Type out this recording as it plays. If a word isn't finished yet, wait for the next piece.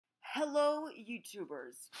Hello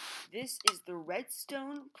YouTubers, this is the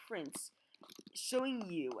Redstone Prince showing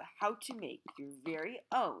you how to make your very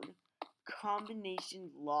own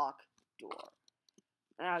combination lock door.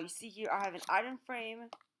 Now you see here I have an item frame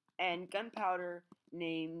and gunpowder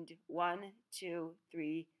named 1, 2,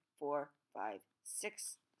 3, 4, 5,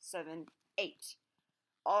 6, 7, 8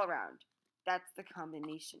 all around. That's the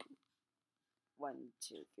combination. 1,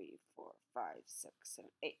 2, 3, 4, 5, 6, 7,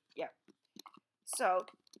 8. Yeah. So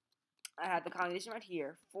I had the combination right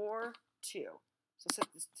here, 4, 2. So set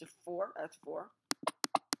this to 4, that's 4.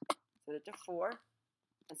 Set it to 4,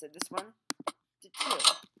 and set this one to 2.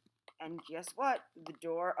 And guess what? The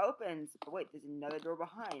door opens. But wait, there's another door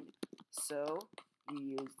behind. So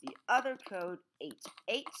you use the other code, 8,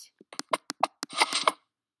 8.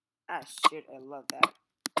 Ah, shit, I love that.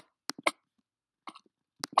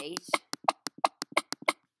 8,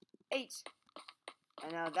 8.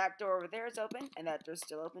 And now that door over there is open, and that door's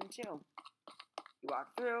still open too. You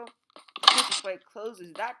walk through, push this way,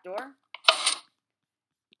 closes that door,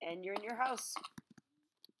 and you're in your house.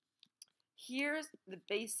 Here's the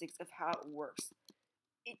basics of how it works.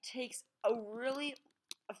 It takes a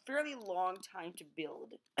fairly long time to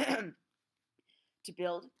build.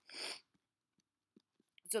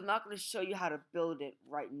 So I'm not going to show you how to build it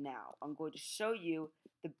right now. I'm going to show you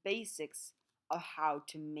the basics of how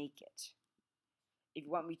to make it. If you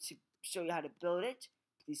want me to show you how to build it,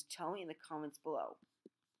 please tell me in the comments below.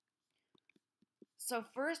 So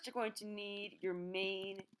first you're going to need your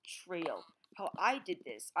main trail. How I did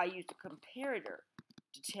this, I used a comparator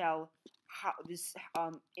to tell how this,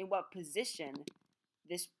 in what position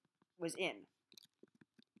this was in.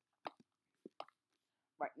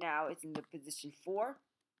 Right now it's in the position 4,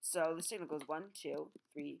 so the signal goes 1, 2,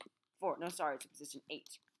 3, 4. No, sorry, it's in position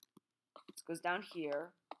 8. It goes down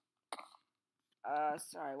here.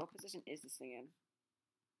 Sorry, what position is this thing in?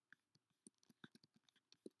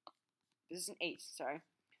 Position 8, sorry.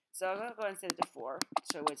 So I'm gonna go ahead and set it to 4, to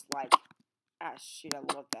show you what it's like. Ah, shoot, I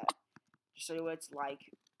love that. To show you what it's like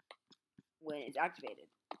when it's activated.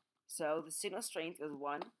 So the signal strength goes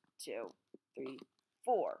 1, 2, 3,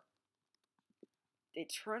 4.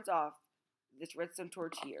 It turns off this redstone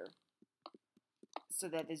torch here, so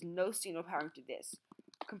that there's no signal powering to this.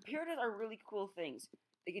 Comparators are really cool things.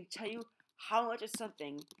 They can tell you how much of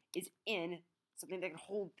something is in something that can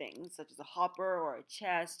hold things, such as a hopper or a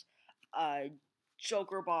chest, a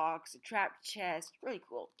joker box, a trap chest. Really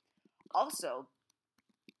cool. Also,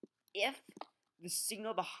 if the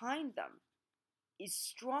signal behind them is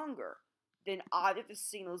stronger than either of the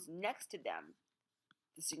signals next to them,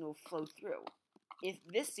 the signal will flow through. If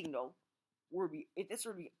this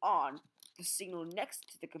were to be on, the signal next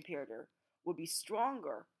to the comparator would be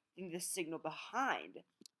stronger than the signal behind,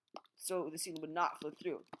 so the signal would not flow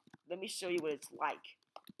through. Let me show you what it's like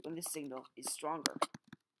when the signal is stronger.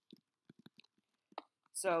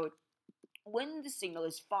 So when the signal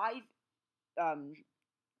is 5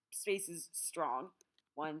 spaces strong,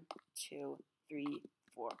 1, 2, 3,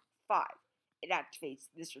 4, 5, it activates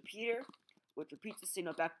this repeater, which repeats the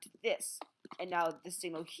signal back to this. And now the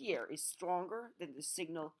signal here is stronger than the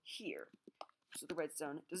signal here. So the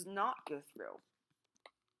redstone does not go through.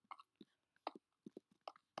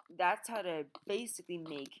 That's how to basically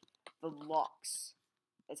make the locks.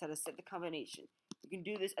 That's how to set the combination. You can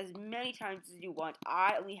do this as many times as you want.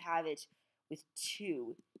 I only have it with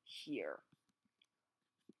 2 here.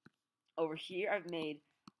 Over here, I've made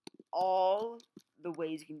all the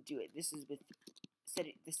ways you can do it. This is with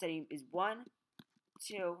the setting is 1,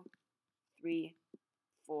 2, 3,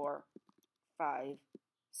 4, 5,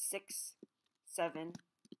 6, 7,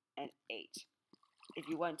 and 8. If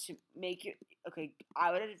you want to make it, okay,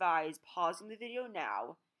 I would advise pausing the video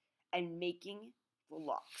now and making the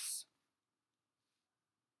locks.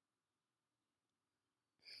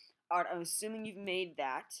 Alright, I'm assuming you've made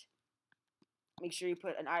that. Make sure you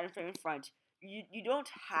put an item frame in front. You don't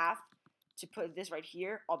have to put this right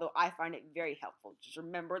here, although I find it very helpful. Just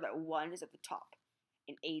remember that 1 is at the top,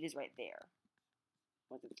 and 8 is right there.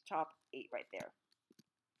 1's at the top, 8 right there.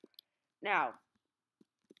 Now,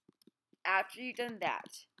 after you've done that,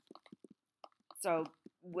 so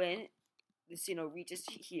when the signal reaches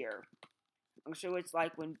here, I'm going to show you what it's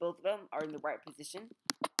like when both of them are in the right position,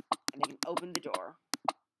 and they can open the door.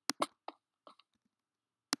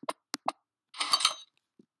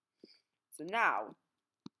 So now,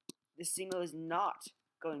 the signal is not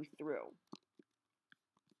going through.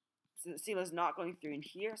 So the signal is not going through in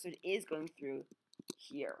here, so it is going through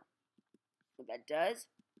here. What that does,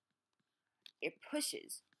 it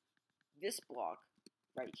pushes this block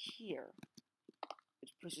right here,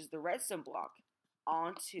 which pushes the redstone block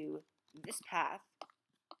onto this path,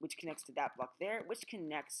 which connects to that block there, which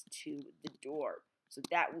connects to the door. So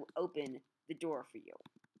that will open the door for you.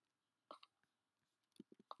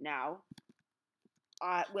 Now,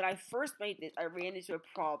 when I first made this, I ran into a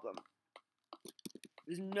problem.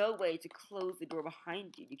 There's no way to close the door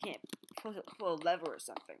behind you. You can't pull a lever or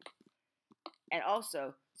something. And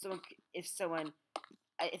also, if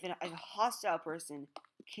a hostile person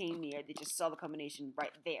came near, they just saw the combination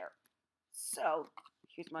right there. So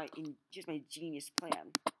here's my genius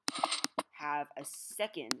plan. Have a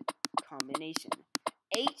second combination.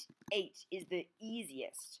 8, 8 is the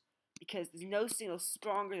easiest because there's no signal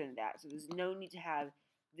stronger than that. So there's no need to have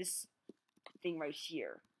this thing right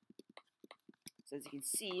here. So as you can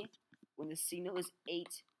see, when the signal is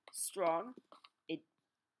 8 strong,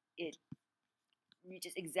 it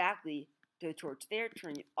reaches exactly to the torch there,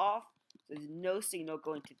 turning it off. So there's no signal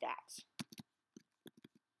going to that.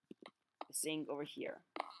 The same over here.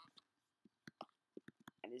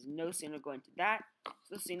 And there's no signal going to that.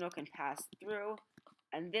 So the signal can pass through.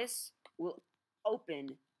 And this will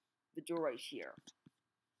open the door right here.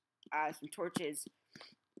 Some torches.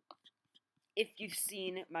 If you've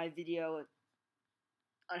seen my video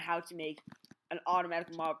on how to make an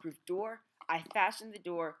automatic mob-proof door, I fashioned the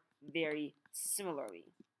door very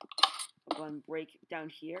similarly. I'll go and break down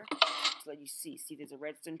here to let you see. See, there's a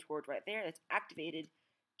redstone torch right there that's activated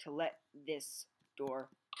to let this door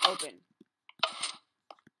open.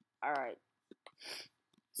 Alright.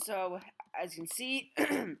 So, as you can see,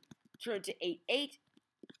 turn it to 8, 8,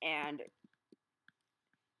 and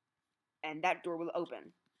that door will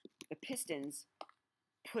open. The pistons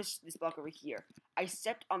push this block over here. I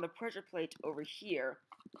stepped on the pressure plate over here,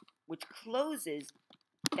 which closes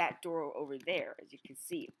that door over there, as you can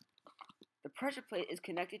see. The pressure plate is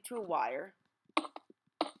connected to a wire.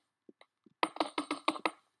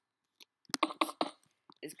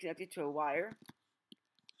 Is connected to a wire,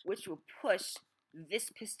 which will push this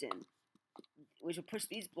piston, which will push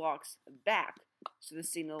these blocks back, so the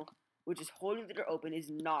signal, which is holding the door open, is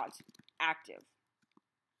not active.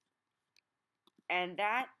 And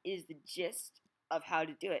that is the gist of how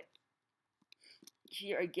to do it.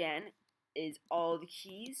 Here again is all the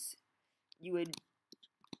keys. You would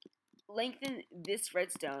lengthen this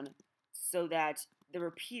redstone so that the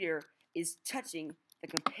repeater is touching the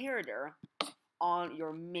comparator on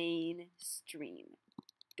your main stream.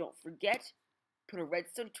 Don't forget, put a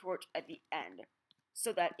redstone torch at the end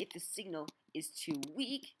so that if the signal is too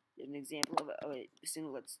weak, there's an example of a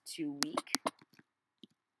signal that's too weak,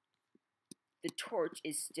 the torch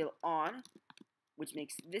is still on, which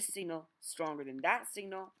makes this signal stronger than that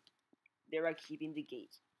signal, thereby keeping the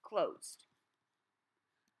gate closed.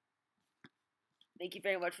 Thank you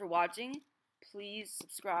very much for watching. Please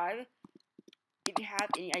subscribe. If you have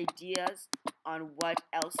any ideas on what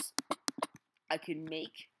else I could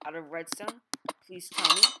make out of redstone, please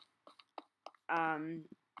tell me.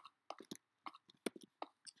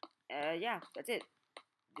 Yeah, that's it.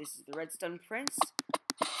 This is the Redstone Prince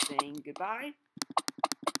saying goodbye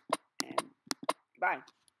and goodbye.